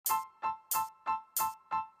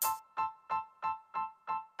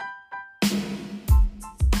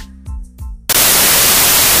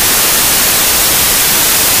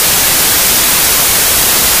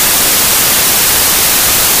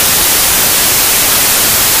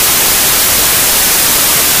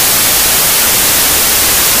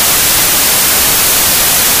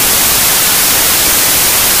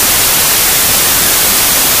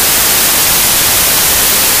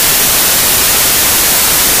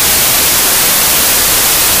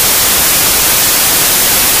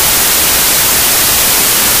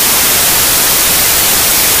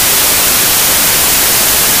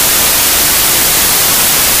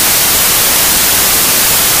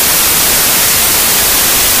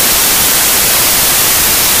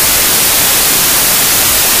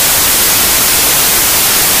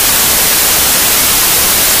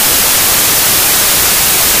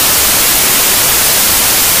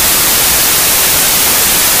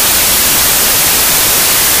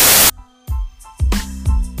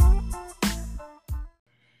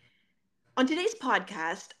On today's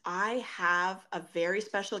podcast, I have a very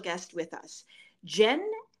special guest with us. Jen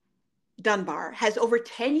Dunbar has over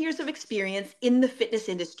 10 years of experience in the fitness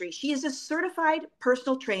industry. She is a certified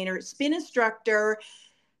personal trainer, spin instructor,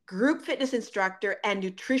 group fitness instructor, and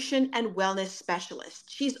nutrition and wellness specialist.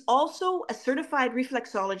 She's also a certified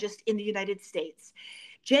reflexologist in the United States.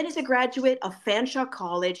 Jen is a graduate of Fanshawe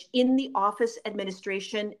College in the Office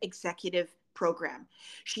Administration Executive Program.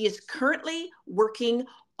 She is currently working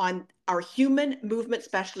on our Human Movement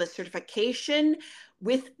Specialist certification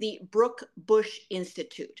with the Brooke Bush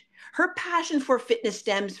Institute. Her passion for fitness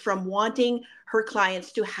stems from wanting her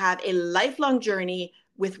clients to have a lifelong journey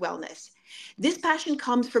with wellness. This passion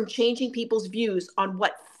comes from changing people's views on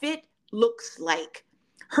what fit looks like.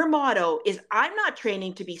 Her motto is, I'm not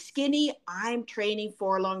training to be skinny, I'm training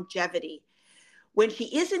for longevity. When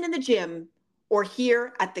she isn't in the gym or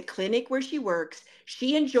here at the clinic where she works,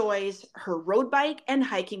 she enjoys her road bike and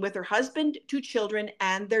hiking with her husband, 2 children,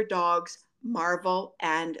 and their dogs, Marvel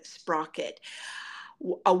and Sprocket.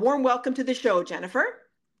 A warm welcome to the show, Jenifer.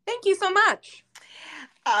 Thank you so much.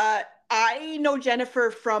 I know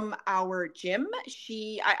Jenifer from our gym.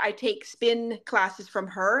 I take spin classes from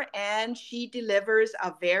her, and she delivers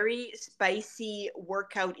a very spicy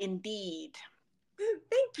workout indeed.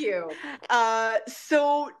 Thank you.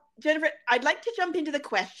 So Jenifer, I'd like to jump into the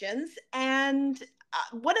questions. And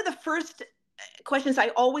one of the first questions I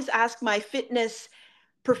always ask my fitness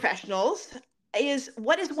professionals is,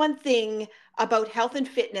 what is one thing about health and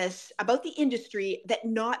fitness, about the industry, that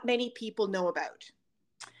not many people know about?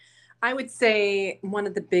 I would say one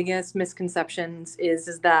of the biggest misconceptions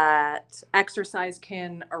is that exercise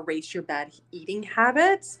can erase your bad eating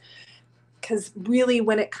habits. Because really,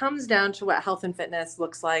 when it comes down to what health and fitness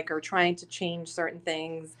looks like, or trying to change certain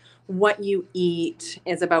things, what you eat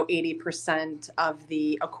is about 80% of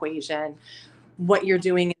the equation. What you're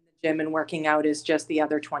doing in the gym and working out is just the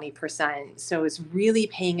other 20%. So it's really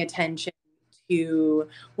paying attention to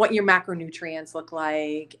what your macronutrients look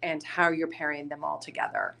like and how you're pairing them all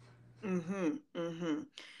together. Mm-hmm, mm-hmm.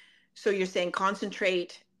 So you're saying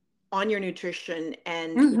concentrate on your nutrition,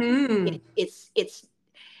 and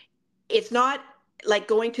it's not like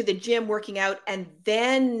going to the gym, working out, and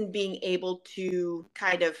then being able to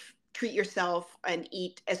kind of treat yourself and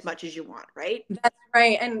eat as much as you want, right? That's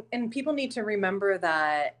right. And people need to remember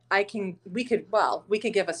that we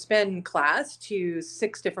could give a spin class to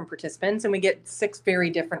 6 different participants and we get 6 very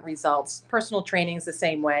different results. Personal training is the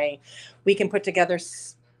same way. We can put together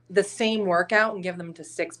the same workout and give them to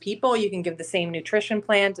 6 people. You can give the same nutrition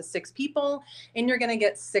plan to 6 people and you're going to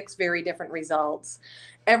get 6 very different results.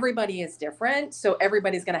 Everybody is different. So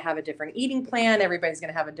everybody's going to have a different eating plan. Everybody's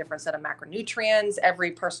going to have a different set of macronutrients.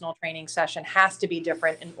 Every personal training session has to be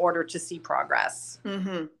different in order to see progress.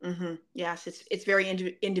 Mm-hmm, mm-hmm. Yes, it's very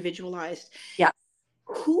individualized. Yeah.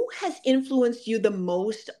 Who has influenced you the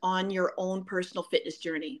most on your own personal fitness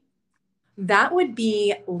journey? That would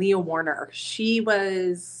be Leah Warner. She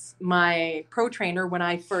was my pro trainer when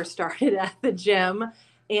I first started at the gym.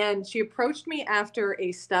 And she approached me after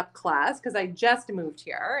a step class because I just moved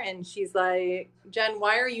here. And she's like, Jen,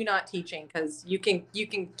 why are you not teaching? Because you can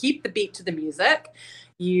keep the beat to the music.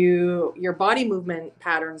 Your body movement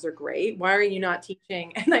patterns are great. Why are you not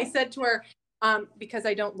teaching? And I said to her, because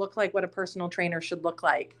I don't look like what a personal trainer should look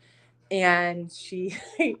like. And she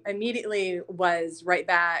immediately was right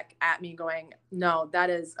back at me going, no, that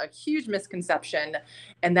is a huge misconception.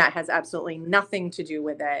 And that has absolutely nothing to do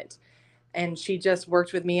with it. And she just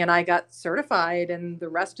worked with me and I got certified and the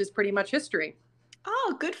rest is pretty much history.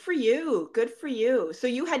 Oh, good for you. Good for you. So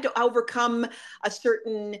you had to overcome a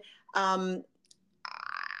certain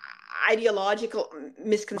ideological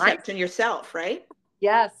misconception yourself, right?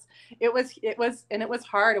 Yes, it was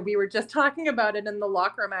hard. We were just talking about it in the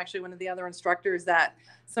locker room, actually, one of the other instructors, that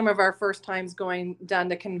some of our first times going down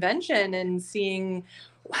to convention and seeing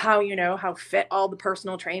how fit all the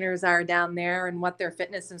personal trainers are down there and what their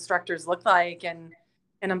fitness instructors look like. And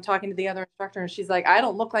I'm talking to the other instructor and she's like, I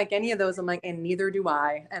don't look like any of those. I'm like, and neither do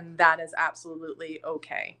I. And that is absolutely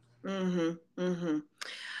okay. Mm-hmm,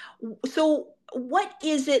 mm-hmm. So what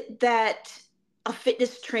is it that a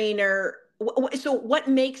fitness trainer, so what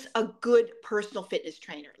makes a good personal fitness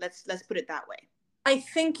trainer? Let's put it that way. I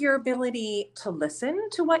think your ability to listen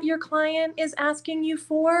to what your client is asking you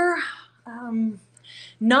for,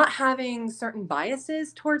 not having certain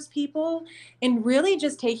biases towards people, and really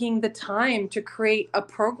just taking the time to create a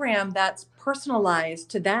program that's personalized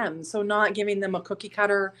to them. So not giving them a cookie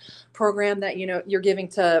cutter program that, you're giving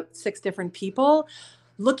to 6 different people.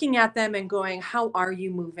 looking at them and going, how are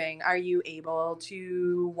you moving? Are you able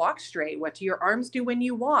to walk straight? What do your arms do when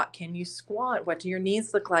you walk? Can you squat? What do your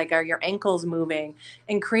knees look like? Are your ankles moving?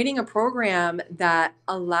 And creating a program that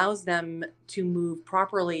allows them to move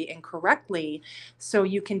properly and correctly, so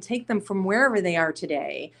you can take them from wherever they are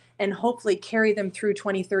today and hopefully carry them through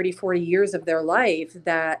 20, 30, 40 years of their life,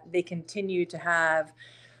 that they continue to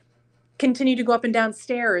go up and down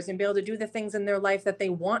stairs and be able to do the things in their life that they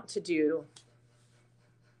want to do.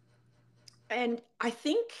 And I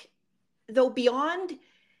think, though, beyond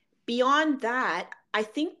that, I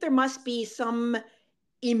think there must be some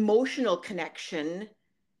emotional connection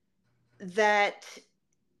that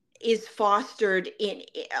is fostered in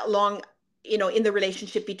along, in the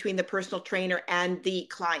relationship between the personal trainer and the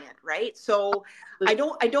client, right? So I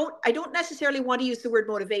don't necessarily want to use the word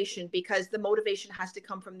motivation, because the motivation has to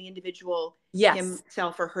come from the individual, Yes.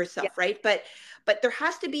 himself or Yeah. herself, right? But there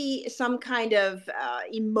has to be some kind of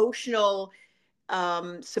emotional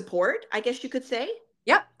support, I guess you could say.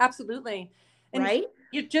 Yep, absolutely. And Right.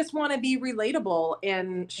 you just want to be relatable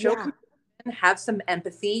and show Yeah. compassion, have some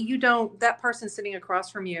empathy. You don't, that person sitting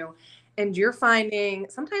across from you, and you're finding,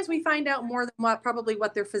 sometimes we find out more than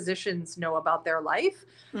what their physicians know about their life,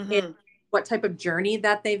 and Hmm. what type of journey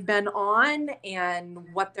that they've been on,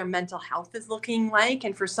 and what their mental health is looking like.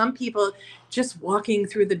 And for some people, just walking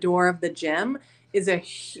through the door of the gym is a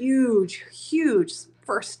huge, huge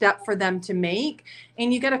first step for them to make.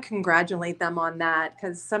 And you got to congratulate them on that,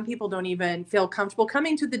 because some people don't even feel comfortable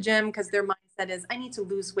coming to the gym because their mindset is, I need to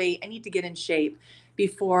lose weight, I need to get in shape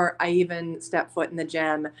before I even step foot in the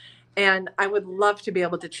gym. And I would love to be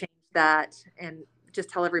able to change that and just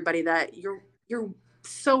tell everybody that you're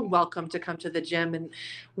so welcome to come to the gym, and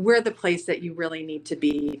we're the place that you really need to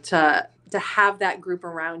be to have that group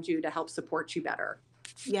around you to help support you better.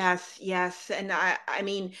 Yes, yes. And I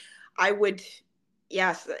mean, I would,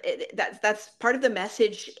 yes, that's part of the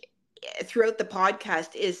message throughout the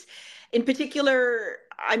podcast is, in particular,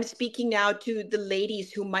 I'm speaking now to the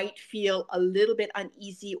ladies who might feel a little bit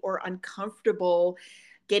uneasy or uncomfortable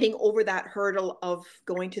getting over that hurdle of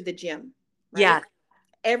going to the gym, right? Yeah.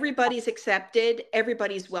 Everybody's accepted,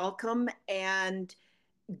 everybody's welcome, and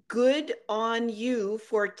good on you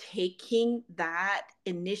for taking that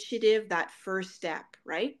initiative, that first step,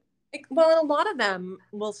 right? Well, a lot of them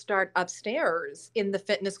will start upstairs in the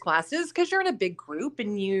fitness classes because you're in a big group,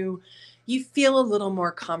 and you feel a little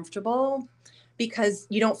more comfortable because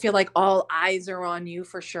you don't feel like all eyes are on you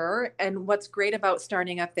for sure. And what's great about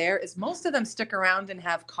starting up there is most of them stick around and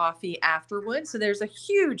have coffee afterwards. So there's a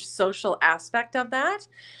huge social aspect of that.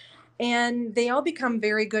 And they all become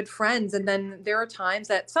very good friends. And then there are times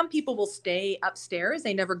that some people will stay upstairs,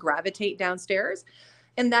 they never gravitate downstairs.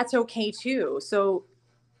 And that's okay too. So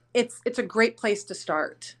it's a great place to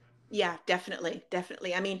start. Yeah, definitely,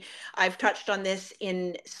 definitely. I mean, I've touched on this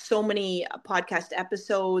in so many podcast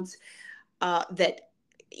episodes, that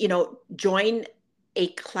join a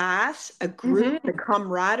class, a group, the Hmm.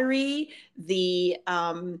 camaraderie, the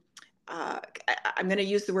I'm going to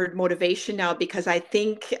use the word motivation now, because I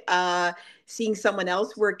think seeing someone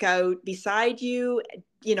else work out beside you,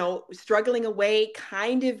 struggling away,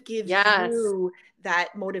 kind of gives Yes, you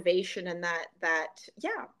that motivation, and that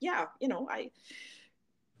yeah,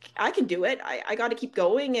 I can do it. I got to keep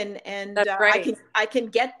going, and that's I right. can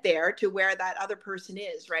get there to where that other person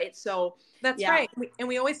is, right? So That's yeah, right. And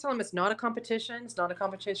we always tell them it's not a competition. It's not a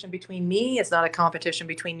competition between me. It's not a competition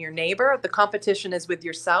between your neighbor. The competition is with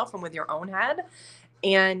yourself and with your own head.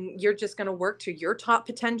 And you're just going to work to your top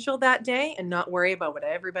potential that day and not worry about what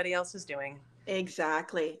everybody else is doing.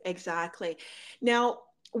 exactly, exactly. Now,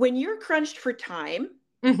 when you're crunched for time,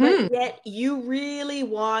 but Hmm. yet you really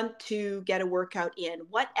want to get a workout in,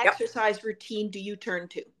 what Yep. exercise routine do you turn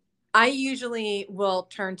to? I usually will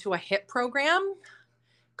turn to a HIIT program.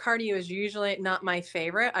 Cardio is usually not my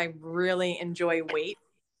favorite. I really enjoy weight.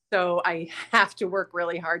 So I have to work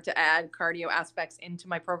really hard to add cardio aspects into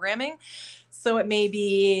my programming. So it may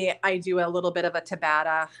be I do a little bit of a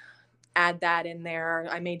Tabata, add that in there.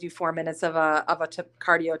 I may do 4 minutes of a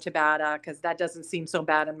cardio Tabata because that doesn't seem so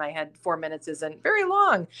bad in my head. 4 minutes isn't very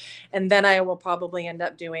long. And then I will probably end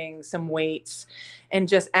up doing some weights and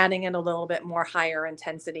just adding in a little bit more higher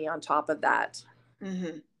intensity on top of that.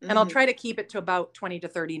 Hmm. And I'll Hmm. try to keep it to about 20 to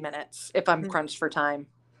 30 minutes if I'm crunched for time.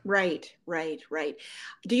 Right, right, right.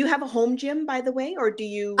 Do you have a home gym, by the way, or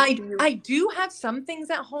I do have some things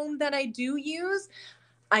at home that I do use.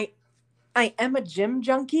 I I am a gym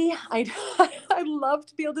junkie. I love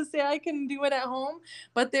to be able to say I can do it at home,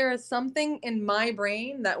 but there is something in my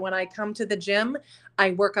brain that when I come to the gym,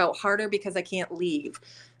 I work out harder because I can't leave.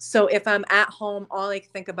 So if I'm at home, all I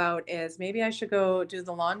think about is maybe I should go do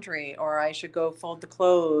the laundry, or I should go fold the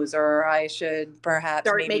clothes, or I should perhaps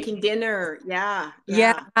Start maybe. making dinner. Yeah,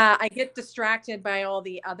 Yeah, yeah. I get distracted by all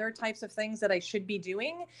the other types of things that I should be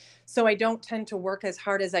doing. So I don't tend to work as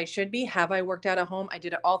hard as I should be. Have I worked out at home? I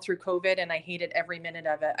did it all through COVID and I hated every minute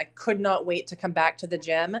of it. I could not wait to come back to the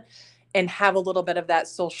gym and have a little bit of that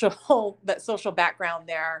social that social background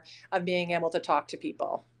there of being able to talk to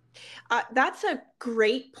people. That's a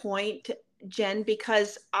great point, Jen,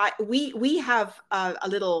 because we have a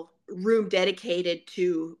little room dedicated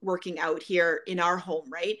to working out here in our home,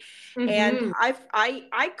 right? And Hmm.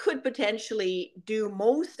 I could potentially do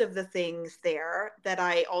most of the things there that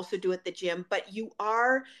I also do at the gym, but you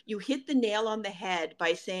hit the nail on the head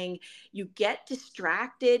by saying you get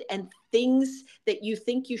distracted and things that you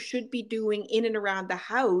think you should be doing in and around the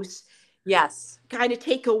house Yes. kind of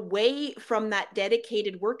take away from that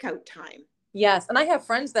dedicated workout time. Yes, and I have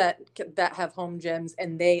friends that have home gyms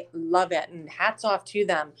and they love it, and hats off to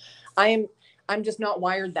them. I'm I'm just not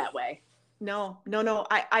wired that way. No, no, no.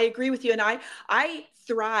 I agree with you. And I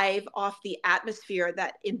thrive off the atmosphere,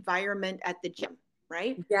 that environment at the gym,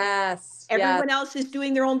 right? Yes, yes, Everyone else is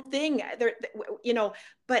doing their own thing.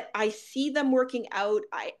 But I see them working out.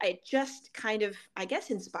 I just kind of, I guess,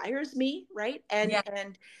 inspires me, right? yeah,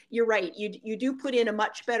 And you're right. You do put in a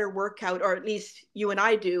much better workout, or at least you and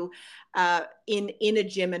I do, in a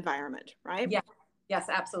gym environment, right? yeah, yes,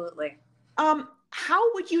 absolutely.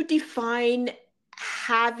 How would you define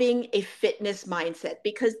having a fitness mindset?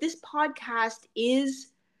 Because this podcast is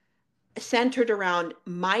centered around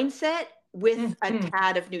mindset with a Mhm.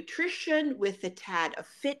 tad of nutrition, with a tad of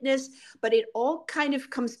fitness, but it all kind of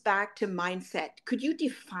comes back to mindset. Could you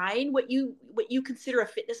define what you consider a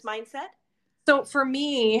fitness mindset? So for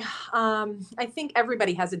me, I think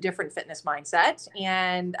everybody has a different fitness mindset,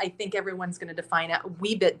 and I think everyone's going to define it a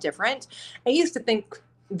wee bit different. I used to think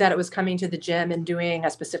that it was coming to the gym and doing a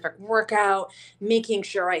specific workout, making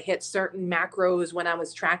sure I hit certain macros when I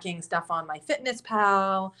was tracking stuff on my Fitness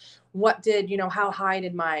Pal. What did, how high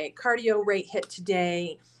did my cardio rate hit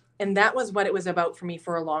today? And that was what it was about for me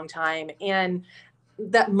for a long time. And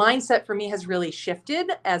that mindset for me has really shifted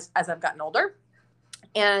as I've gotten older,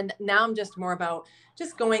 and now I'm just more about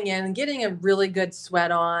just going in and getting a really good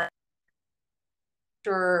sweat on,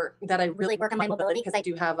 sure that I really work on my mobility because I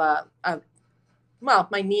do have well,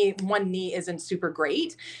 my one knee isn't super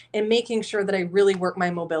great, and making sure that I really work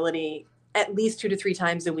my mobility at least 2 to 3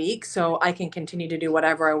 times a week so I can continue to do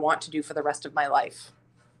whatever I want to do for the rest of my life.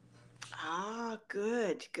 Ah,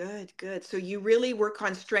 good, good, good. So you really work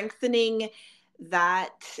on strengthening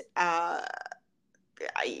that, I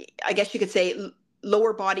guess you could say,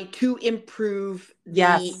 lower body to improve the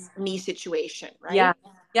Yes. knee situation, Yeah. right?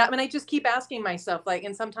 Yeah. I mean, I just keep asking myself, like,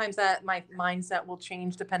 and sometimes that my mindset will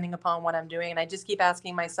change depending upon what I'm doing. And I just keep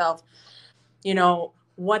asking myself,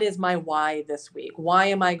 what is my why this week? Why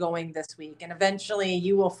am I going this week? And eventually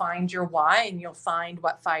you will find your why and you'll find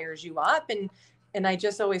what fires you up. And I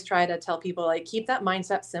just always try to tell people, like, keep that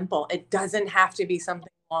mindset simple. It doesn't have to be something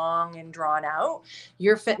long and drawn out.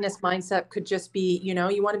 Your fitness mindset could just be, you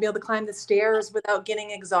want to be able to climb the stairs without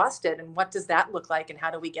getting exhausted. And what does that look like? And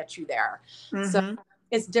how do we get you there? So Mm-hmm.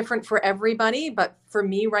 it's different for everybody. But for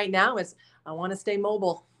me right now is I want to stay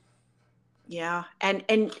mobile. Yeah, and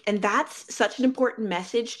that's such an important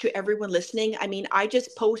message to everyone listening. I mean, I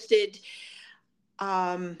just posted,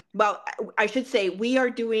 well, I should say we are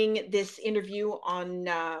doing this interview on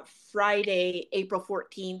Friday, April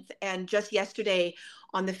 14th, and just yesterday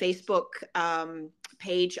on the Facebook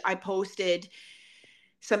page, I posted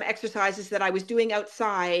some exercises that I was doing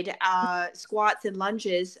outside, squats and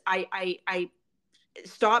lunges. I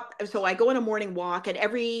stop. So I go on a morning walk, and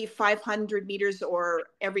every 500 meters or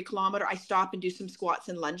every kilometer, I stop and do some squats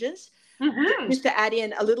and lunges, Hmm. just to add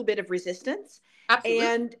in a little bit of resistance. Absolutely.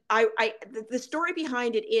 And the story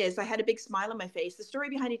behind it is, I had a big smile on my face. The story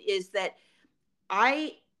behind it is that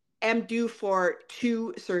I am due for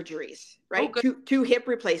two surgeries, Oh, right? good. Two hip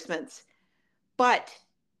replacements, but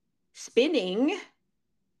spinning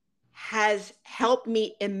has helped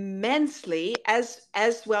me immensely, as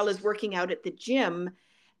well as working out at the gym.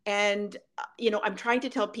 And I'm trying to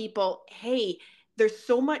tell people, hey, there's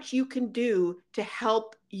so much you can do to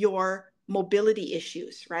help your mobility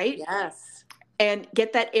issues, right? Yes. And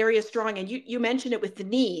get that area strong. And you mentioned it with the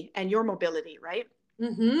knee and your mobility, right?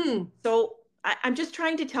 Hmm. So I'm just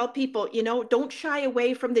trying to tell people, don't shy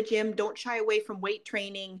away from the gym, don't shy away from weight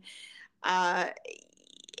training. uh,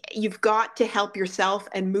 you've got to help yourself,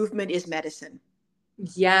 and movement is medicine.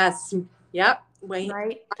 Yes. Yep.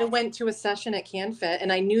 right? I went to a session at CanFit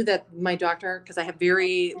and I knew that my doctor, because I have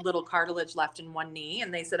very little cartilage left in one knee,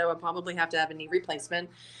 and they said I would probably have to have a knee replacement.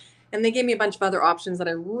 And they gave me a bunch of other options that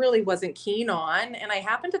I really wasn't keen on. And I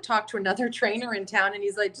happened to talk to another trainer in town, and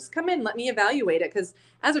he's like, just come in, let me evaluate it. Because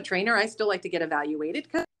as a trainer, I still like to get evaluated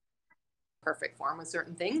because perfect form with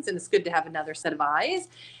certain things, and it's good to have another set of eyes.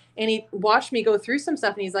 And he watched me go through some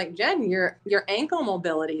stuff, and he's like, Jen, your ankle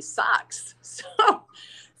mobility sucks.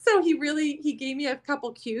 So he gave me a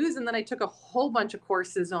couple cues, and then I took a whole bunch of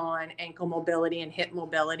courses on ankle mobility and hip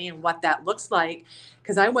mobility and what that looks like,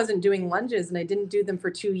 because I wasn't doing lunges, and I didn't do them for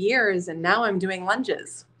 2 years, and now I'm doing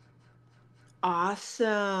lunges.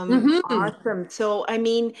 Awesome. Mm-hmm. Awesome. So, I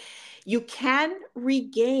mean, you can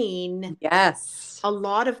regain Yes. a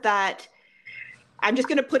lot of that. I'm just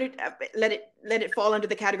going to put it, let it fall under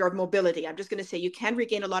the category of mobility. I'm just going to say you can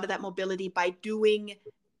regain a lot of that mobility by doing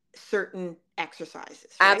certain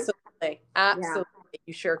exercises, right? Absolutely. Yeah. Absolutely.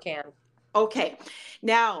 You sure can. Okay.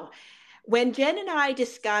 Now, when Jen and I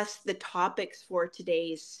discussed the topics for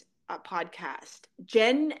today's podcast,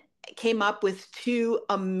 Jen came up with two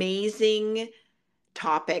amazing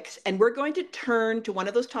topics, and we're going to turn to one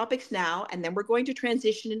of those topics now, and then we're going to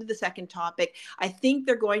transition into the second topic. I think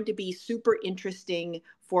they're going to be super interesting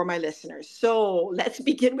for my listeners. So let's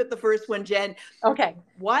begin with the first one, Jen. Okay.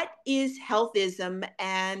 What is healthism,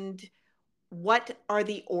 and what are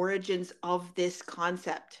the origins of this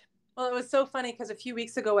concept? Well, it was so funny because a few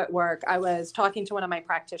weeks ago at work, I was talking to one of my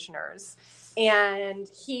practitioners, and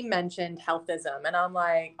he mentioned healthism. And I'm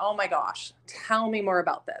like, oh my gosh, tell me more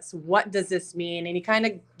about this. What does this mean? And he kind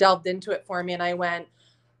of delved into it for me. And I went,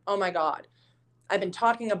 oh my God, I've been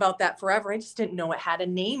talking about that forever. I just didn't know it had a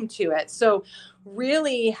name to it. So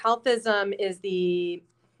really, healthism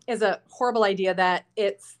is a horrible idea that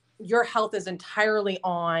your health is entirely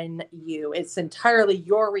on you. It's entirely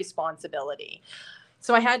your responsibility.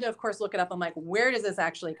 So I had to, of course, look it up. I'm like, where does this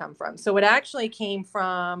actually come from? So it actually came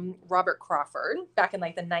from Robert Crawford back in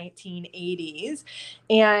like the 1980s.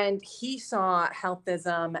 And he saw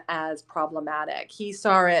healthism as problematic. He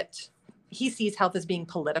sees health as being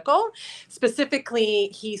political. Specifically,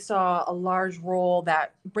 he saw a large role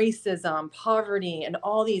that racism, poverty, and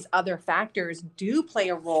all these other factors do play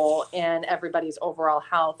a role in everybody's overall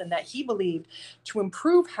health. And that he believed to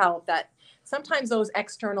improve health, that sometimes those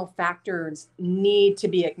external factors need to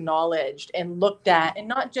be acknowledged and looked at, and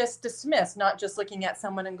not just dismissed, not just looking at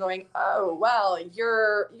someone and going, oh, well,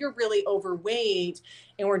 you're really overweight,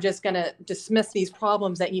 and we're just going to dismiss these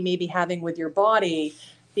problems that you may be having with your body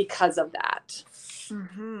because of that.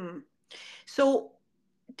 Mm-hmm. So,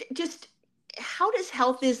 just how does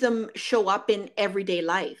healthism show up in everyday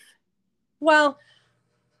life? Well,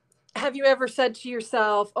 have you ever said to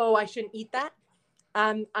yourself, oh, I shouldn't eat that?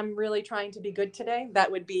 I'm really trying to be good today. That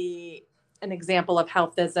would be an example of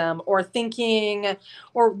healthism. Or thinking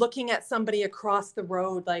or looking at somebody across the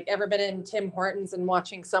road, like ever been in Tim Hortons and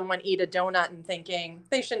watching someone eat a donut and thinking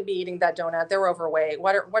they shouldn't be eating that donut. They're overweight.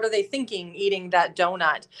 What are they thinking eating that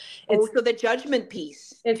donut? Oh, so the judgment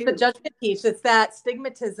piece It's the too. judgment piece. It's that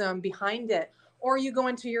stigmatism behind it. Or you go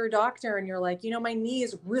into your doctor and you're like, my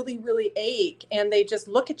knees really, really ache. And they just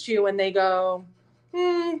look at you and they go,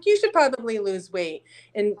 you should probably lose weight,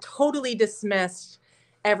 and totally dismissed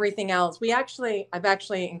everything else. I've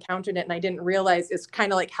actually encountered it, and I didn't realize it's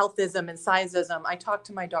kind of like healthism and sizeism. I talked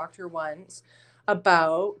to my doctor once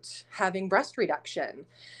about having breast reduction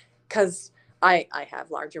because I have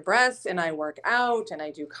larger breasts and I work out and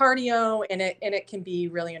I do cardio, and it can be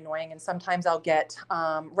really annoying. And sometimes I'll get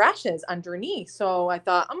rashes underneath. So I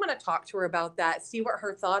thought I'm going to talk to her about that, see what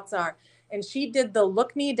her thoughts are. And she did the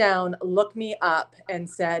look me down, look me up, and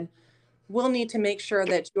said, we'll need to make sure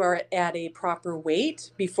that you are at a proper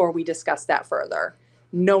weight before we discuss that further.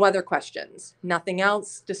 No other questions, nothing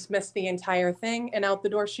else. Dismissed the entire thing, and out the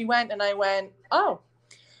door she went. And I went, oh,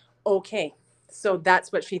 okay. So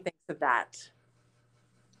that's what she thinks of that.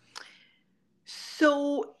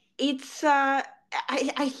 So it's I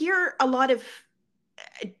hear a lot of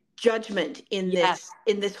judgment in Yes.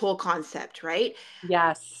 this whole concept, right?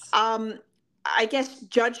 Yes. I guess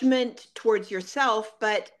judgment towards yourself,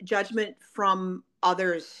 but judgment from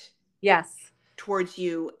others Yes. towards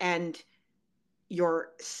you and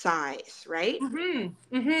your size, right?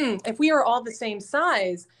 If we are all the same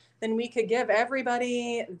size, then we could give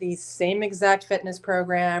everybody the same exact fitness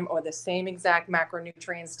program or the same exact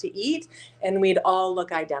macronutrients to eat, and we'd all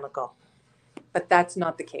look identical. But that's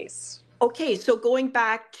not the case. Okay, so going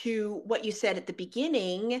back to what you said at the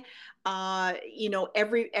beginning,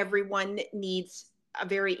 everyone needs a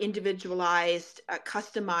very individualized,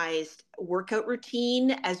 customized workout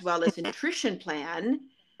routine as well as a nutrition plan.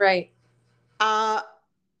 Right. Uh,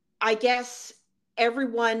 I guess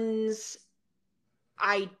everyone's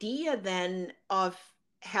idea then of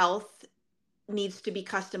health needs to be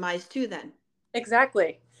customized too then.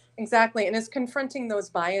 Exactly. Exactly. And it's confronting those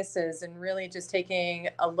biases and really just taking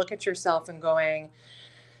a look at yourself and going,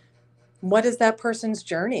 what is that person's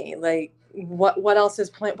journey? Like what else is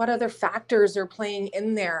playing? What other factors are playing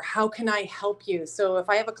in there? How can I help you? So if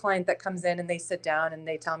I have a client that comes in and they sit down and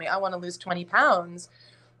they tell me, I want to lose 20 pounds.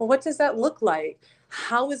 Well, what does that look like?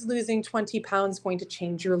 How is losing 20 pounds going to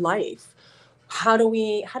change your life? How do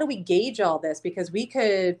we gauge all this? Because we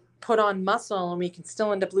could put on muscle and we can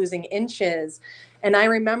still end up losing inches. And I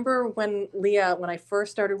remember when I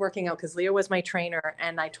first started working out, because Leah was my trainer,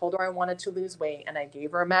 and I told her I wanted to lose weight, and I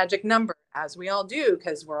gave her a magic number, as we all do,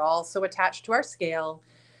 because we're all so attached to our scale.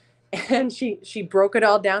 And she broke it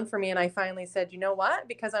all down for me, and I finally said, you know what?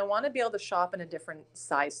 Because I want to be able to shop in a different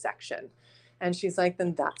size section. And she's like,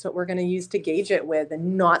 then that's what we're going to use to gauge it with,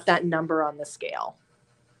 and not that number on the scale.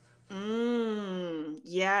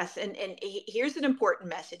 Yes, and here's an important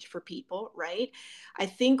message for people, right? I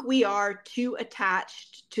think we are too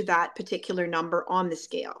attached to that particular number on the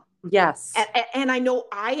scale. Yes. And I know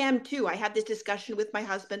I am too. I have this discussion with my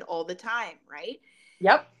husband all the time, right?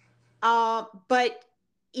 Yep. But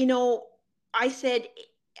you know, I said,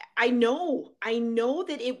 I know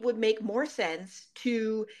that it would make more sense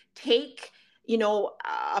to take,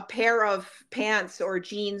 a pair of pants or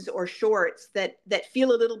jeans or shorts that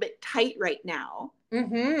feel a little bit tight right now,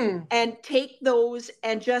 Mm-hmm. and take those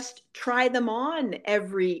and just try them on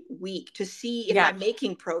every week to see if Yeah. I'm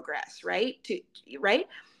making progress, right? Right?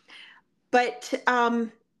 But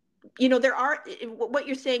there are, what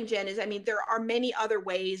you're saying, Jen, is, I mean, there are many other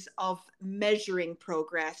ways of measuring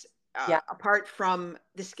progress Yeah. apart from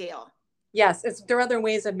the scale. Yes, there are other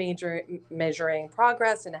ways of measuring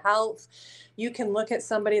progress and health. You can look at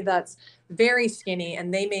somebody that's very skinny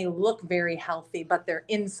and they may look very healthy, but their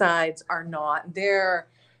insides are not. Their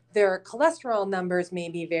cholesterol numbers may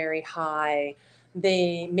be very high.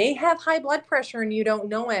 They may have high blood pressure and you don't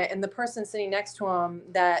know it. And the person sitting next to them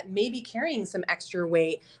that may be carrying some extra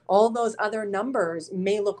weight, all those other numbers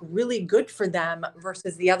may look really good for them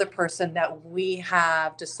versus the other person that we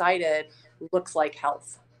have decided looks like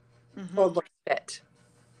health or Hmm. look fit.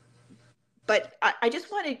 But I just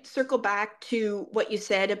want to circle back to what you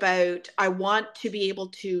said about, I want to be able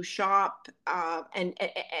to shop, and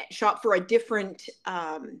shop for a different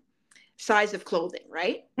size of clothing,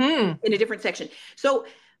 right? Hmm. In a different section. So,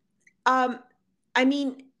 um, I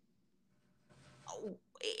mean,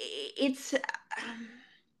 it's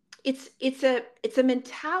it's a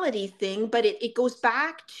mentality thing, but it goes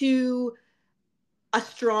back to a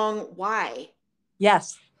strong why.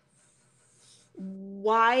 Yes.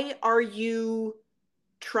 Why are you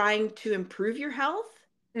trying to improve your health,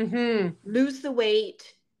 Hmm. lose the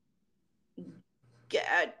weight,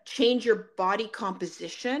 change your body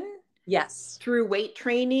composition Yes. through weight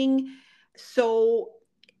training? So,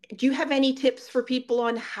 do you have any tips for people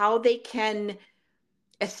on how they can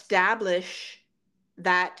establish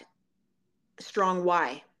that strong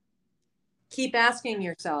why? Keep asking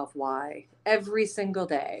yourself why every single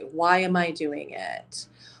day. Why am I doing it?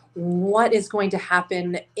 What is going to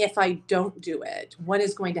happen if I don't do it? What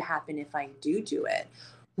is going to happen if I do it?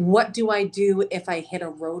 What do I do if I hit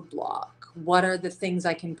a roadblock? What are the things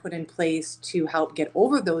I can put in place to help get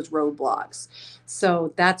over those roadblocks?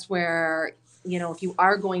 So that's where, if you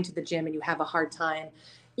are going to the gym and you have a hard time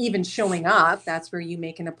even showing up, that's where you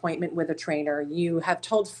make an appointment with a trainer. You have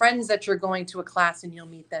told friends that you're going to a class and you'll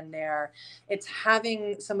meet them there. It's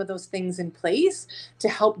having some of those things in place to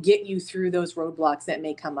help get you through those roadblocks that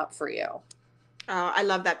may come up for you. I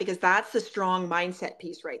love that, because that's the strong mindset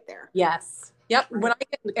piece right there. Yes. Yep. Right.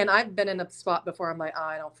 And I've been in a spot before, I'm like, oh,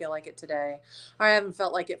 I don't feel like it today. Or I haven't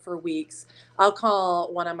felt like it for weeks. I'll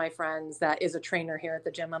call one of my friends that is a trainer here at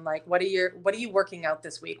the gym. I'm like, what are you working out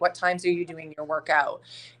this week? What times are you doing your workout?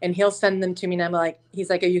 And he'll send them to me. And I'm like, he's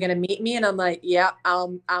like, are you going to meet me? And I'm like, yeah,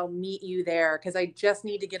 I'll meet you there. Cause I just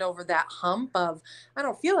need to get over that hump of, I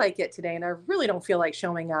don't feel like it today. And I really don't feel like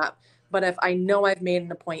showing up. But if I know I've made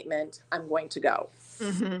an appointment, I'm going to go.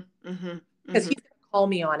 Mm-hmm. Mm-hmm. Because Mm-hmm. he's going to call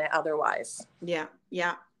me on it otherwise. Yeah.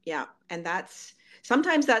 Yeah. Yeah. And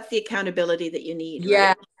sometimes that's the accountability that you need, right?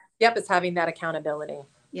 Yeah. Yep. It's having that accountability.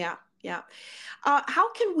 Yeah. Yeah.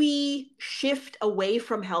 How can we shift away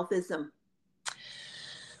from healthism?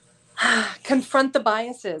 Confront the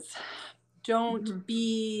biases. Don't Mm-hmm.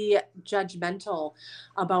 be judgmental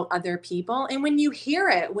about other people. And when you hear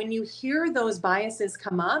those biases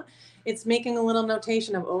come up, it's making a little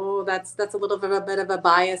notation of, oh, that's a little bit of a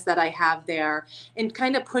bias that I have there, and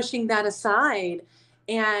kind of pushing that aside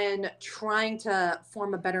and trying to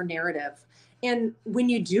form a better narrative. And when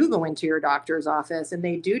you do go into your doctor's office and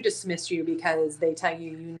they do dismiss you because they tell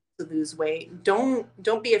you you need to lose weight, don't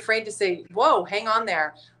be afraid to say, "Whoa, hang on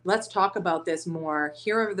there. Let's talk about this more.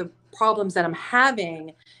 Here are the problems that I'm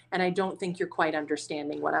having, and I don't think you're quite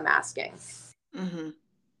understanding what I'm asking." Mm-hmm.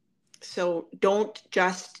 So don't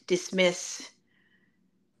just dismiss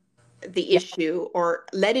the Yeah. issue or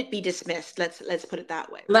let it be dismissed. Let's put it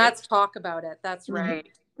that way, right? Let's talk about it. That's Mm-hmm.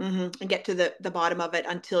 right. Mm-hmm. And get to the bottom of it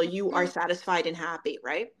until you are satisfied and happy,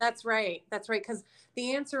 right? That's right. That's right. Because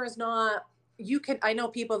the answer is not, you can, I know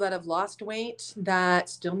people that have lost weight that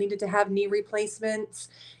still needed to have knee replacements.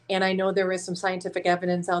 And I know there is some scientific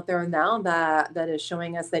evidence out there now that is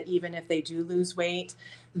showing us that even if they do lose weight,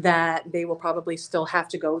 that they will probably still have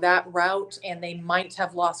to go that route. And they might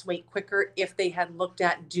have lost weight quicker if they had looked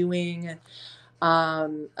at doing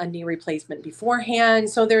a knee replacement beforehand.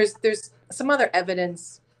 So there's some other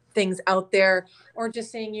evidence things out there, or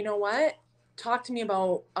just saying, you know what, talk to me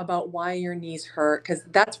about why your knees hurt, because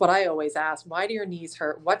that's what I always ask. Why do your knees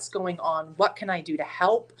hurt? What's going on? What can I do to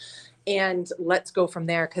help? And let's go from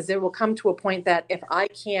there, because there will come to a point that if I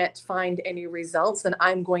can't find any results, then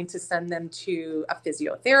I'm going to send them to a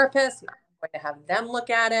physiotherapist, and I'm going to have them look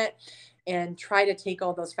at it and try to take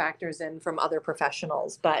all those factors in from other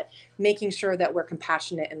professionals, but making sure that we're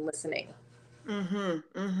compassionate and listening.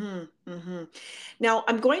 Mm-hmm, mm-hmm, mm-hmm. Now,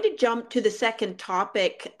 I'm going to jump to the second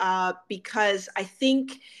topic because I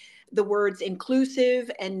think the words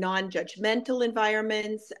inclusive and non-judgmental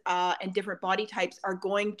environments and different body types are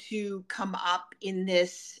going to come up in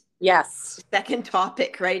this Yes. second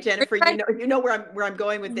topic, right, Jenifer? You know where I'm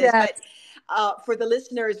going with this, but Yes. for the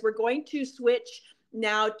listeners, we're going to switch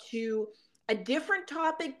now to a different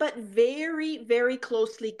topic, but very, very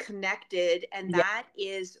closely connected, and Yeah. that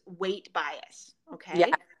is weight bias. Yeah.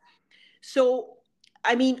 Okay. So,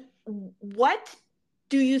 I mean, what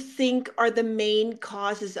do you think are the main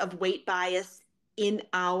causes of weight bias in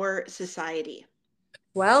our society?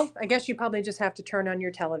 Well, I guess you probably just have to turn on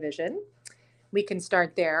your television. We can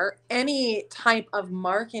start there. Any type of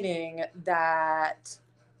marketing that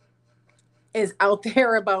is out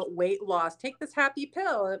there about weight loss, take this happy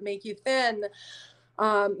pill, it make you thin.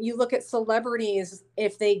 You look at celebrities,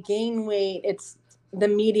 if they gain weight, it's the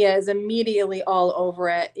media is immediately all over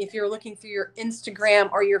it. If you're looking through your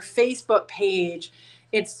Instagram or your Facebook page,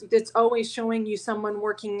 it's always showing you someone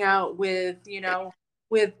working out with,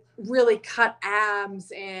 with really cut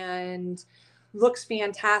abs and looks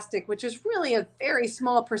fantastic, which is really a very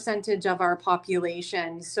small percentage of our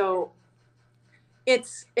population. So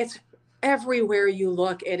it's everywhere you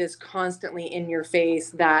look, it is constantly in your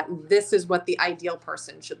face that this is what the ideal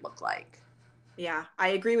person should look like. Yeah, I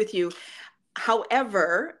agree with you.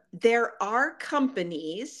 However, there are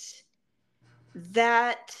companies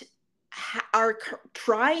that are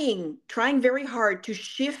trying very hard to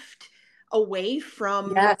shift away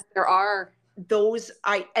from Yes, there are. those.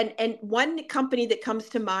 And one company that comes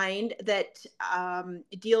to mind that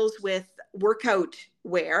deals with workout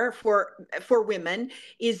wear for women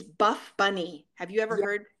is Buff Bunny. Have you ever Yeah,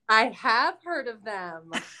 heard? I have heard of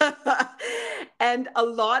them. And a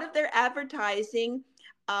lot of their advertising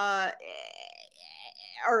uh,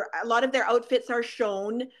 or a lot of their outfits are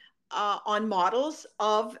shown on models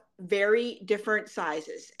of very different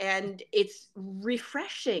sizes, and it's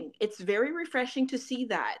refreshing. It's very refreshing to see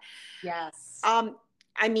that. Yes. um,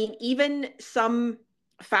 I mean, even some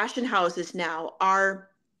fashion houses now are.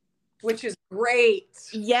 Which is great.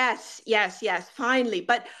 Yes, yes, yes, finally.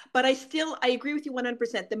 But I agree with you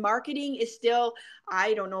 100%. The marketing is still,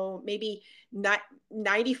 I don't know, maybe not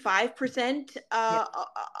 95% Yeah.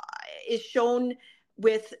 is shown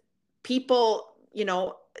with people,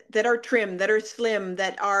 that are trim, that are slim,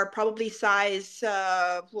 that are probably size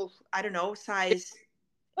well, I don't know, size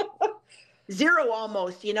zero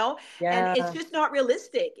almost, and it's Yeah. just not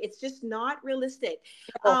realistic. It's just not realistic.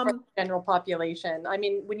 Well, for Um the general population. I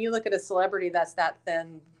mean, when you look at a celebrity that's that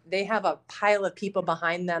thin, they have a pile of people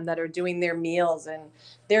behind them that are doing their meals and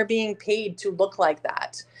they're being paid to look like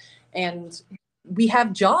that. And we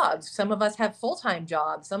have jobs. Some of us have full-time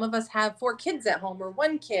jobs. Some of us have 4 kids at home or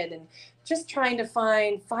 1 kid. And just trying to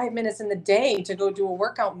find 5 minutes in the day to go do a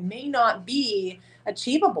workout may not be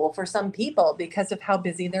achievable for some people because of how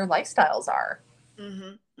busy their lifestyles are.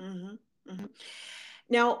 mhm, mhm, mhm.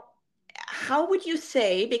 Now, how would you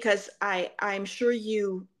say, because I'm sure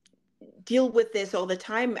you deal with this all the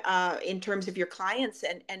time in terms of your clients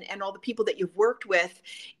and all the people that you've worked with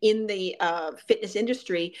in the fitness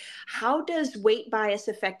industry, how does weight bias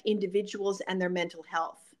affect individuals and their mental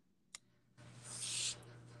health?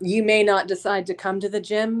 You may not decide to come to the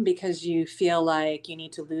gym because you feel like you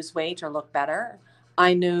need to lose weight or look better.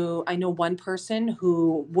 I know one person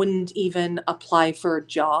who wouldn't even apply for a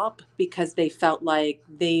job because they felt like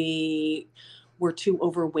they were too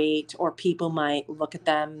overweight or people might look at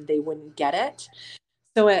them, they wouldn't get it.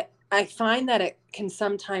 I find that it can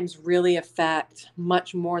sometimes really affect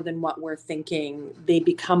much more than what we're thinking. They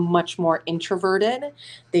become much more introverted.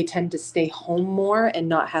 They tend to stay home more and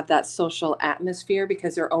not have that social atmosphere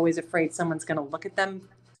because they're always afraid someone's going to look at them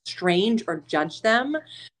strange or judge them,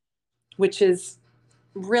 which is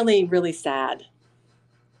really, really sad.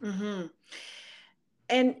 Mm-hmm.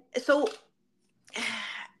 And so,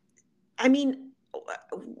 I mean,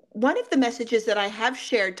 one of the messages that I have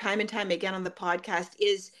shared time and time again on the podcast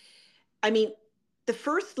is, I mean, the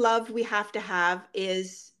first love we have to have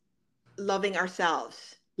is loving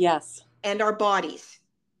ourselves Yes. and our bodies.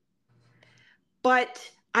 But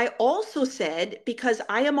I also said, because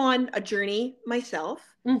I am on a journey myself,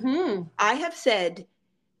 Mm-hmm. I have said,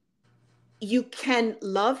 you can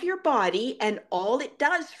love your body and all it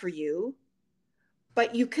does for you,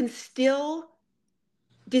 but you can still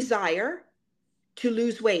desire to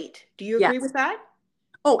lose weight. Do you agree Yes. with that?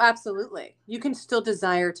 Oh, absolutely. You can still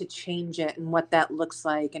desire to change it and what that looks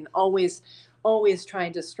like, and always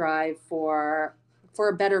trying to strive for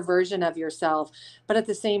a better version of yourself. But at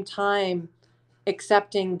the same time,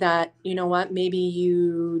 accepting that, you know what, maybe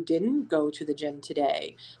you didn't go to the gym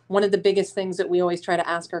today. One of the biggest things that we always try to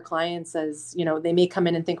ask our clients is, they may come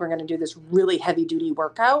in and think we're going to do this really heavy duty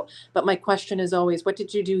workout. But my question is always, what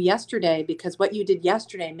did you do yesterday? Because what you did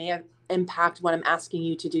yesterday may have impact what I'm asking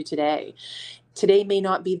you to do today. Today may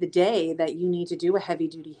not be the day that you need to do a heavy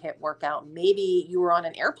duty hit workout. Maybe you were on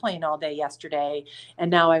an airplane all day yesterday, and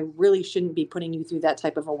now I really shouldn't be putting you through that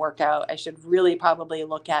type of a workout. I should really probably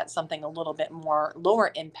look at something a little bit more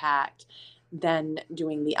lower impact than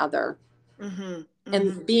doing the other, Mm-hmm. and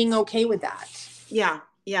Mm-hmm. being okay with that. Yeah,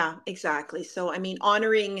 yeah, exactly. So, I mean,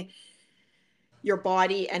 honoring your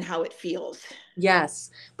body and how it feels.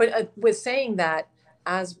 Yes. But with saying that,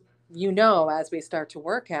 as as we start to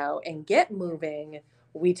work out and get moving,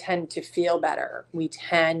 we tend to feel better. We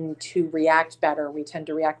tend to react better. We tend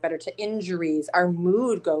to react better to injuries. Our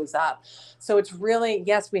mood goes up. So it's really,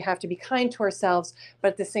 yes, we have to be kind to ourselves,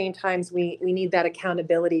 but at the same times, we need that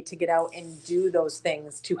accountability to get out and do those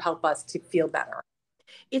things to help us to feel better.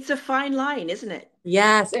 It's a fine line, isn't it?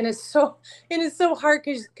 Yes, and it is so hard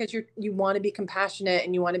because you want to be compassionate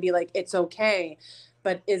and you want to be like it's okay,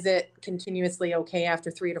 but is it continuously okay after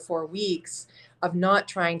 3 to 4 weeks of not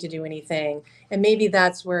trying to do anything? And maybe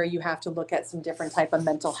that's where you have to look at some different type of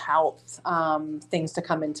mental health things to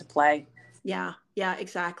come into play. Yeah, yeah,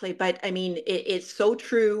 exactly. But I mean, it's so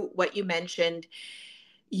true what you mentioned.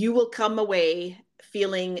 You will come away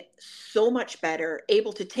feeling so much better,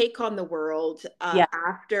 able to take on the world Yeah,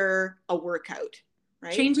 after a workout,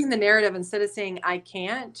 right? changing the narrative instead of saying I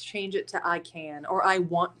can't, change it to I can or I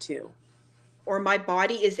want to. Or my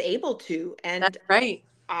body is able to. That's And right.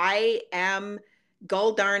 I am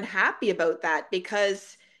gall darn happy about that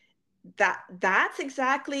because that's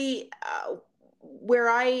exactly where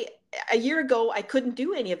a year ago I couldn't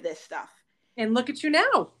do any of this stuff. And look at you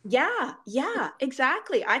now. Yeah, yeah,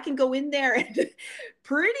 exactly. I can go in there and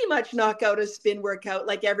pretty much knock out a spin workout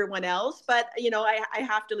like everyone else, but I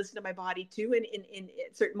have to listen to my body too in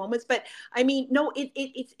certain moments. But I mean, no,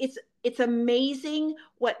 it's amazing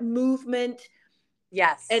what movement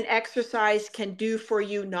Yes. and exercise can do for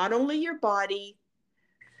you, not only your body,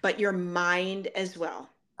 but your mind as well.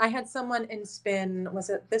 I had someone in spin, was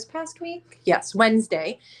it this past week? Yes,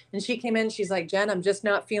 Wednesday. And she came in, she's like, Jen, I'm just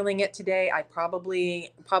not feeling it today. I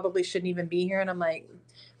probably shouldn't even be here. And I'm like,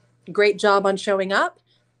 great job on showing up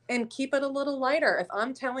and keep it a little lighter. If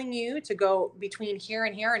I'm telling you to go between here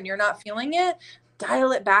and here and you're not feeling it,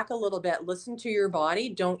 dial it back a little bit. Listen to your body.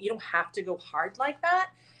 You don't have to go hard like that.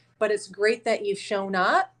 But it's great that you've shown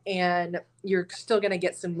up and you're still going to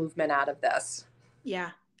get some movement out of this. Yeah,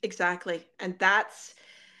 exactly. And that's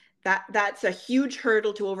a huge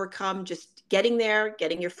hurdle to overcome, just getting there,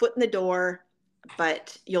 getting your foot in the door,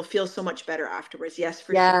 but you'll feel so much better afterwards. Yes,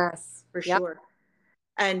 for sure. Yes. For Yep. sure.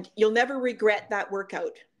 And you'll never regret that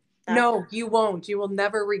workout. That's No, you won't. You will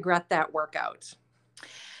never regret that workout.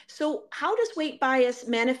 So, how does weight bias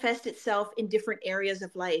manifest itself in different areas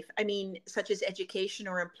of life? I mean, such as education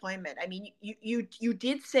or employment. I mean, you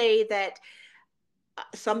did say that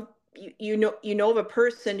some you know of a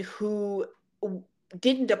person who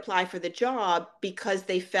didn't apply for the job because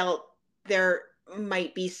they felt there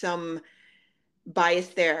might be some bias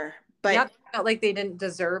there. But Yep. Felt like they didn't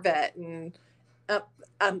deserve it. And uh,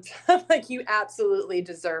 um, like you absolutely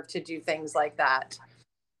deserve to do things like that.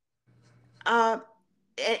 Uh,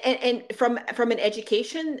 and from an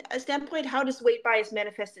education standpoint, how does weight bias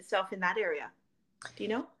manifest itself in that area? Do you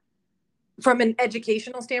know? From an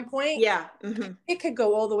educational standpoint, Yeah. Mm-hmm. it could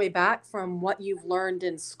go all the way back from what you've learned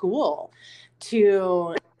in school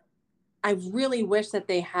to, I really wish that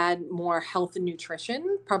they had more health and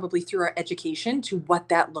nutrition, probably through our education, to what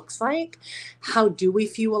that looks like. How do we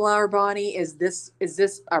fuel our body? Is this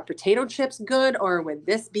our potato chips good, or would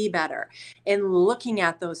this be better? And looking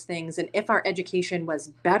at those things, and if our education was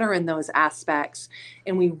better in those aspects,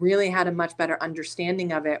 and we really had a much better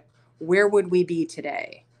understanding of it, where would we be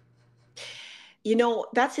today?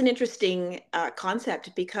 That's an interesting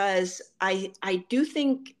concept because I do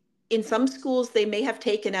think in some schools they may have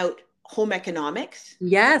taken out home economics.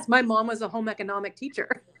 Yes, my mom was a home economic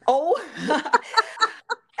teacher. Oh,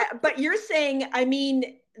 but you're saying, I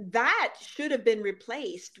mean, that should have been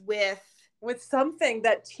replaced with With something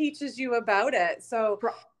that teaches you about it. So,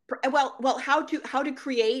 well, how to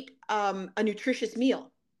create a nutritious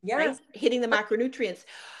meal, right? yes, Hitting the macronutrients.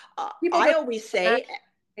 people I don't always say,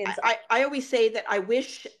 understand. I always say that I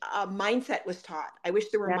wish mindset was taught. I wish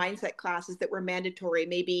there were Yeah. mindset classes that were mandatory,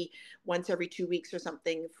 maybe once every 2 weeks or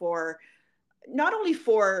something, for not only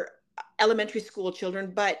for elementary school children,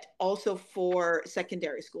 but also for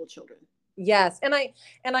secondary school children. Yes, and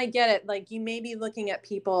I get it. Like, you may be looking at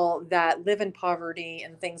people that live in poverty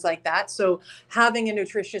and things like that. So having a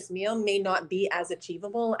nutritious meal may not be as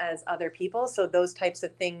achievable as other people. So those types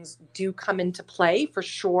of things do come into play for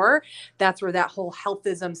sure. That's where that whole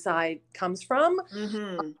healthism side comes from.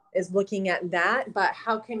 Mm-hmm. Is looking at that, but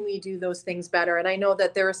how can we do those things better? And I know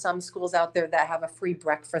that there are some schools out there that have a free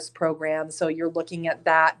breakfast program, so you're looking at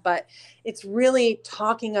that, but it's really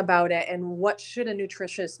talking about it and what should a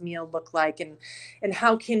nutritious meal look like, and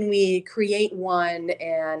how can we create one,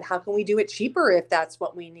 and how can we do it cheaper if that's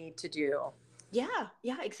what we need to do. Yeah,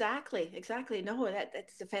 yeah, exactly. No,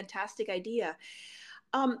 that's a fantastic idea.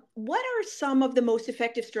 What are some of the most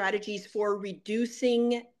effective strategies for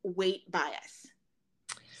reducing weight bias?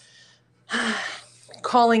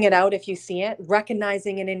 Calling it out if you see it,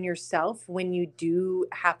 recognizing it in yourself when you do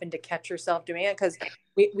happen to catch yourself doing it, because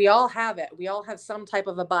we all have it. We all have some type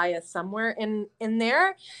of a bias somewhere in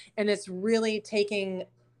there, and it's really taking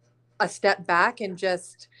a step back and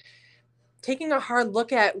just taking a hard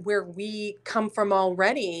look at where we come from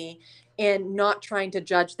already, and not trying to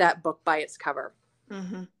judge that book by its cover.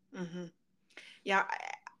 Mm-hmm. Mm-hmm. Yeah,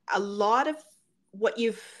 a lot of what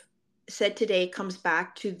you've said today comes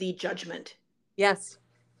back to the judgment. Yes.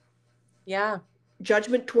 Yeah.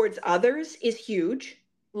 Judgment towards others is huge,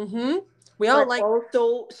 Mm-hmm. We all but like.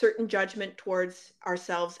 also certain judgment towards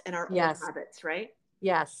ourselves and our own Yes. habits, right?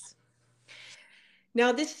 Yes.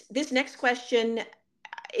 Now, this next question,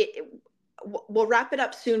 we'll wrap it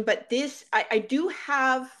up soon, but I do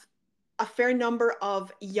have a fair number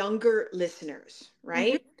of younger listeners, Mm-hmm.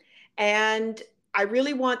 right? And I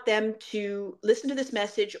really want them to listen to this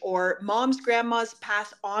message, or moms, grandmas,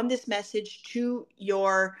 pass on this message to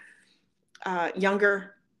your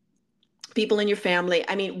younger people in your family.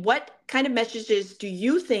 I mean, what kind of messages do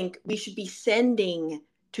you think we should be sending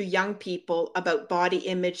to young people about body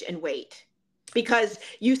image and weight? Because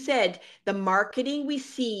you said the marketing we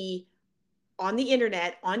see on the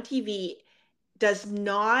internet, on TV, does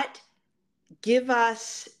not give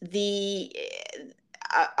us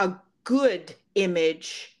a good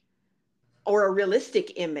image or a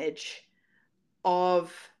realistic image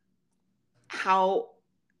of how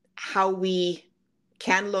we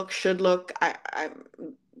can look, should look. I'm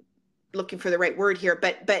looking for the right word here,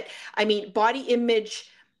 but I mean, body image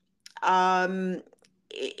um,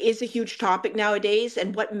 is a huge topic nowadays.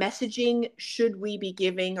 And what messaging should we be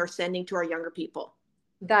giving or sending to our younger people?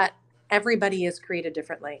 That everybody is created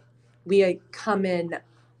differently. We come in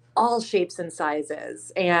all shapes and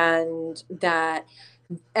sizes, and that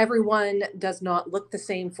everyone does not look the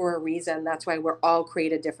same for a reason. That's why we're all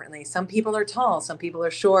created differently. Some people are tall, some people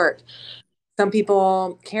are short, some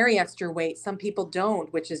people carry extra weight, some people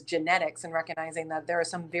don't, which is genetics, and recognizing that there are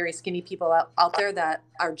some very skinny people out there that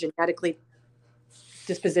are genetically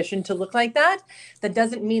disposition to look like that. That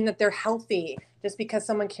doesn't mean that they're healthy. Just because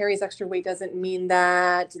someone carries extra weight doesn't mean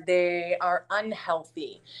that they are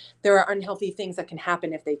unhealthy. There are unhealthy things that can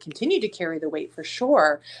happen if they continue to carry the weight, for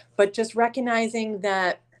sure. But just recognizing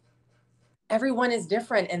that everyone is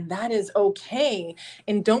different, and that is okay.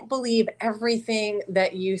 And don't believe everything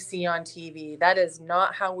that you see on TV. That is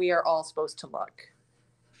not how we are all supposed to look.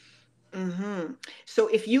 Mm-hmm. So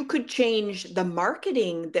if you could change the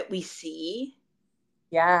marketing that we see.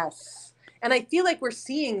 Yes. And I feel like we're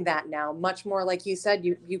seeing that now much more. Like you said,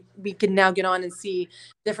 we can now get on and see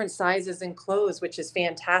different sizes and clothes, which is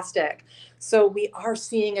fantastic. So we are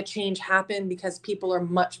seeing a change happen because people are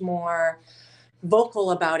much more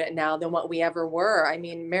vocal about it now than what we ever were. I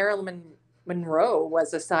mean, Marilyn Monroe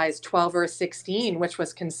was a size 12 or a 16, which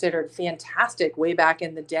was considered fantastic way back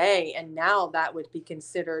in the day. And now that would be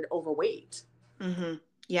considered overweight. Mm-hmm.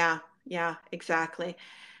 Yeah, yeah, exactly.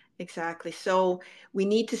 Exactly. So we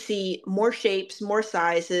need to see more shapes, more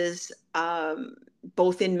sizes,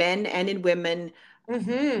 both in men and in women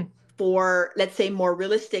Mm-hmm. for, let's say, more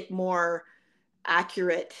realistic, more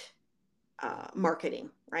accurate marketing,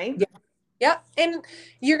 right? Yeah. Yeah. And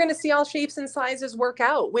you're going to see all shapes and sizes work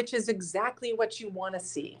out, which is exactly what you want to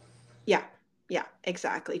see. Yeah, yeah,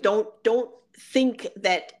 exactly. Don't think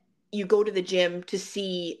that you go to the gym to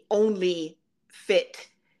see only fit,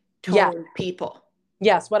 Yeah. toned people.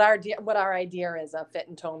 Yes. What our idea is of fit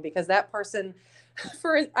and tone, because that person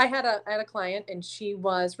I had a client and she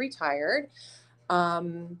was retired.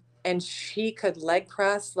 And she could leg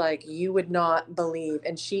press like you would not believe.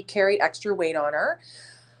 And she carried extra weight on her.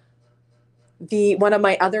 The one of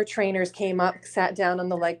my other trainers came up, sat down on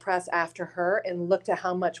the leg press after her and looked at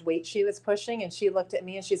how much weight she was pushing. And she looked at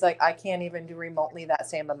me and she's like, I can't even do remotely that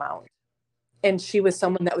same amount. And she was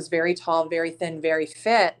someone that was very tall, very thin, very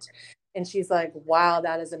fit. And she's like, wow,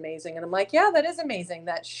 that is amazing. And I'm like, yeah, that is amazing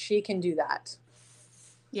that she can do that.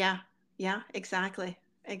 Yeah, yeah, exactly.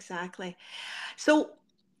 Exactly. So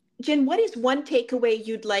Jen, what is one takeaway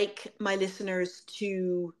you'd like my listeners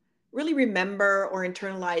to really remember or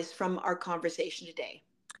internalize from our conversation today?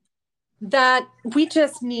 That we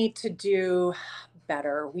just need to do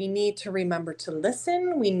better. We need to remember to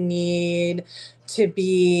listen. We need to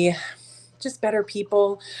be just better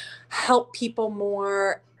people, help people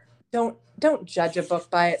more. Don't judge a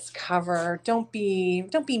book by its cover. Don't be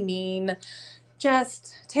mean.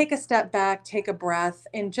 Just take a step back, take a breath,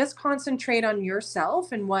 and just concentrate on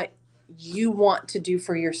yourself and what you want to do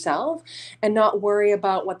for yourself, and not worry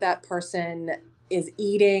about what that person is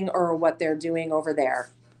eating or what they're doing over there.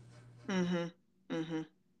 Mm-hmm. Mm-hmm.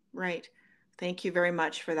 Right. Thank you very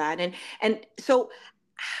much for that. And so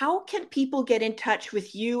how can people get in touch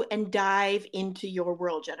with you and dive into your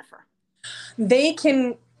world, Jenifer? They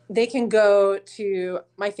can they can go to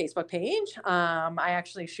my Facebook page. I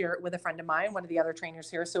actually share it with a friend of mine, one of the other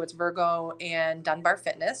trainers here. So it's Virgo and Dunbar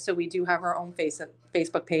Fitness. So we do have our own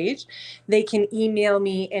Facebook page. They can email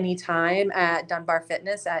me anytime at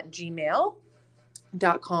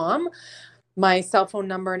dunbarfitness@gmail.com. My cell phone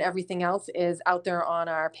number and everything else is out there on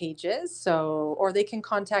our pages. So, or they can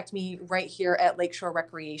contact me right here at Lakeshore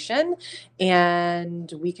Recreation,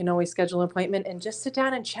 and we can always schedule an appointment and just sit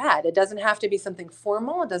down and chat. It doesn't have to be something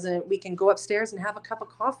formal. It doesn't, we can go upstairs and have a cup of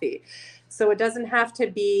coffee. So it doesn't have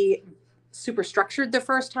to be super structured the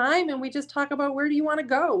first time. And we just talk about, where do you want to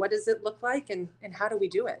go? What does it look like? And how do we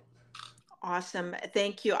do it? Awesome.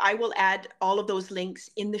 Thank you. I will add all of those links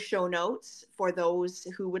in the show notes for those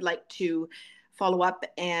who would like to follow up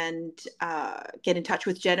and get in touch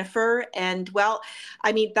with Jenifer. And well,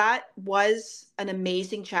 I mean, that was an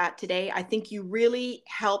amazing chat today. I think you really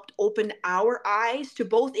helped open our eyes to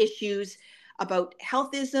both issues about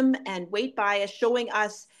healthism and weight bias, showing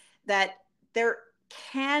us that there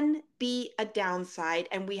can be a downside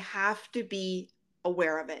and we have to be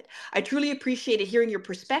aware of it. I truly appreciated hearing your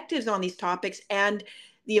perspectives on these topics and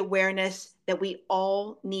the awareness that we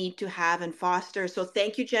all need to have and foster. So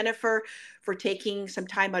thank you, Jenifer, for taking some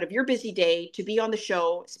time out of your busy day to be on the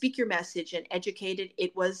show, speak your message, and educate it.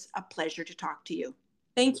 It was a pleasure to talk to you.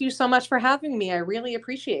 Thank you so much for having me. I really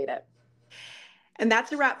appreciate it. And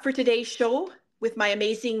that's a wrap for today's show with my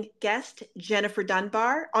amazing guest, Jenifer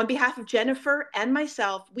Dunbar. On behalf of Jenifer and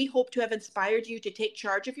myself, we hope to have inspired you to take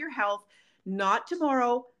charge of your health, not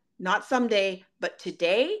tomorrow, not someday, but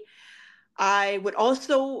today. I would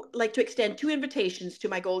also like to extend two invitations to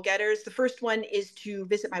my goal getters. The first one is to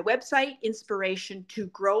visit my website, Inspiration to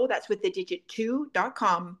Grow. That's with the digit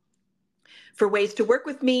 2.com, for ways to work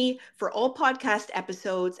with me, for all podcast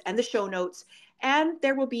episodes and the show notes. And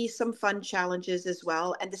there will be some fun challenges as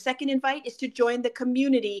well. And the second invite is to join the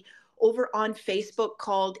community over on Facebook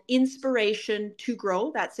called Inspiration to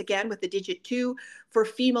Grow. That's again with the digit 2 for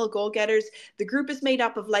female goal getters. The group is made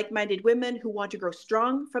up of like-minded women who want to grow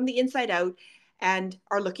strong from the inside out and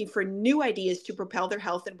are looking for new ideas to propel their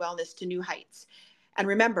health and wellness to new heights. And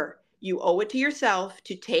remember, you owe it to yourself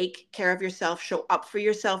to take care of yourself, show up for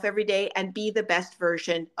yourself every day, and be the best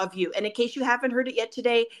version of you. And in case you haven't heard it yet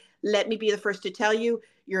today, let me be the first to tell you,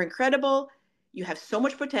 you're incredible. You have so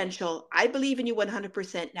much potential. I believe in you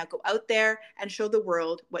 100%. Now go out there and show the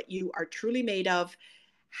world what you are truly made of.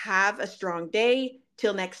 Have a strong day.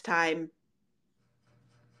 Till next time.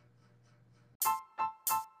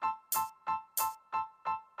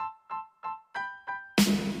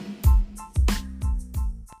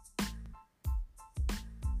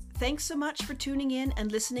 Thanks so much for tuning in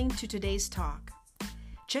and listening to today's talk.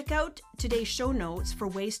 Check out today's show notes for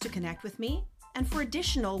ways to connect with me, and for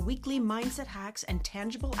additional weekly mindset hacks and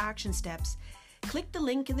tangible action steps, click the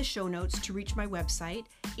link in the show notes to reach my website,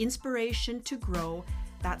 Inspiration to Grow.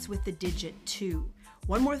 That's with the digit 2.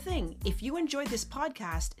 One more thing, if you enjoyed this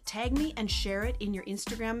podcast, tag me and share it in your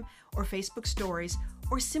Instagram or Facebook stories,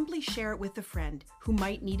 or simply share it with a friend who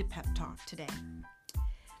might need a pep talk today.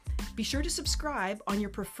 Be sure to subscribe on your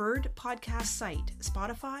preferred podcast site,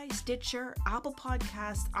 Spotify, Stitcher, Apple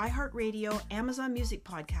Podcasts, iHeartRadio, Amazon Music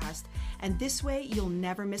Podcast, and this way you'll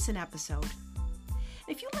never miss an episode.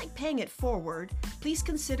 If you like paying it forward, please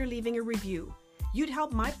consider leaving a review. You'd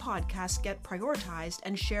help my podcast get prioritized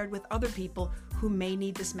and shared with other people who may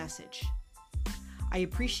need this message. I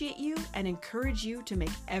appreciate you and encourage you to make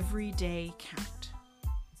every day count.